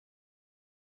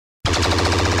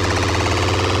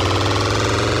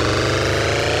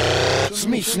It's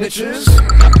me, snitches.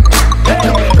 Hey,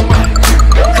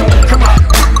 come on.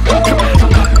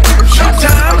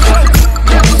 Showtime.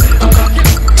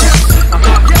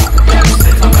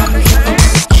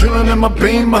 Chilling in my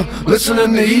Beamer,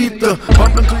 listening to Ether,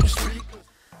 bumping through the street.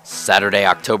 Saturday,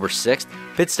 October 6th,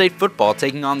 Pitt State football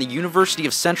taking on the University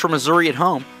of Central Missouri at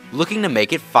home, looking to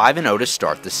make it 5-0 to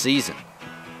start the season.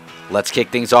 Let's kick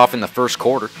things off in the first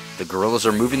quarter. The Gorillas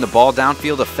are moving the ball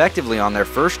downfield effectively on their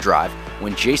first drive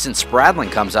when Jason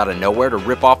Spradling comes out of nowhere to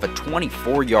rip off a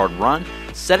 24-yard run,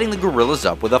 setting the Gorillas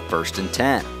up with a 1st and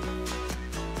 10.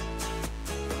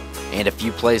 And a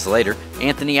few plays later,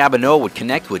 Anthony Abinoa would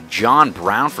connect with John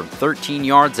Brown from 13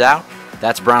 yards out.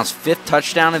 That's Brown's 5th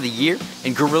touchdown of the year,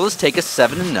 and Gorillas take a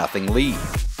 7-0 lead.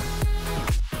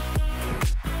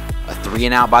 A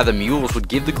 3-and-out by the Mules would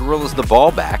give the Gorillas the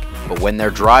ball back, but when their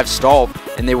drive stalled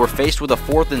and they were faced with a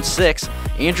 4th and 6,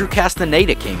 Andrew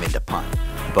Castaneda came in to punt.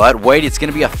 But wait, it's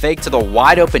going to be a fake to the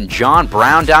wide-open John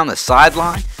Brown down the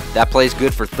sideline. That play's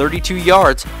good for 32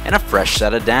 yards and a fresh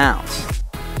set of downs.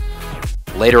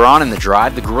 Later on in the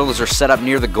drive, the Gorillas are set up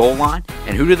near the goal line,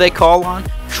 and who do they call on?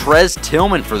 Trez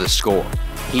Tillman for the score.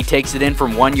 He takes it in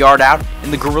from 1 yard out,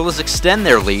 and the Gorillas extend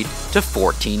their lead to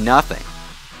 14-0.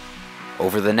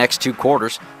 Over the next 2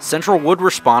 quarters, Central would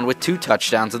respond with 2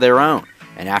 touchdowns of their own,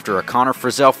 and after a Connor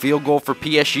Frizzell field goal for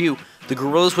PSU, the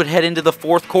Gorillas would head into the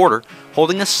 4th quarter,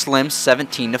 holding a slim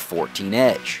 17-14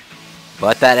 edge.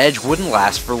 But that edge wouldn't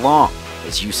last for long,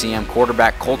 as UCM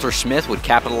quarterback Coulter Smith would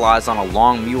capitalize on a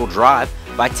long mule drive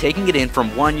by taking it in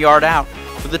from 1 yard out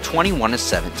for the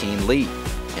 21-17 lead.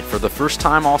 And for the first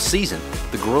time all season,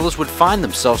 the Gorillas would find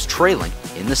themselves trailing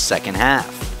in the second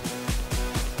half.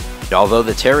 Although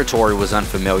the territory was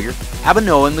unfamiliar,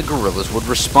 Abinoa and the Gorillas would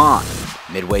respond.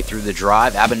 Midway through the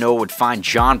drive, Abinoa would find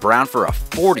John Brown for a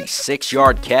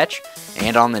 46-yard catch,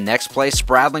 and on the next play,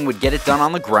 Spradling would get it done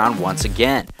on the ground once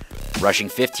again, rushing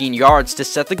 15 yards to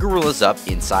set the Gorillas up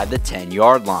inside the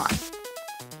 10-yard line.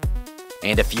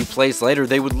 And a few plays later,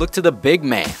 they would look to the big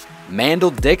man,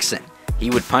 Mandel Dixon. He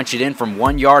would punch it in from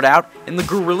 1 yard out, and the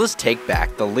Gorillas take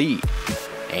back the lead.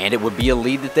 And it would be a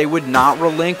lead that they would not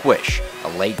relinquish. A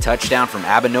late touchdown from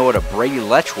Abinoa to Brady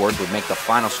Letchworth would make the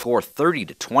final score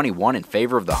 30-21 in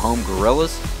favor of the home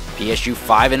Gorillas. PSU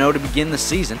 5-0 to begin the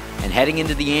season, and heading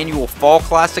into the annual Fall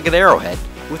Classic at Arrowhead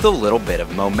with a little bit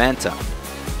of momentum.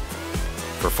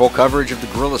 For full coverage of the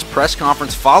Gorillas press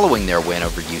conference following their win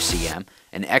over UCM,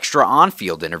 and extra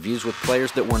on-field interviews with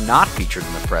players that were not featured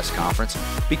in the press conference,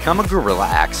 become a Gorilla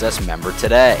Access member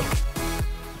today.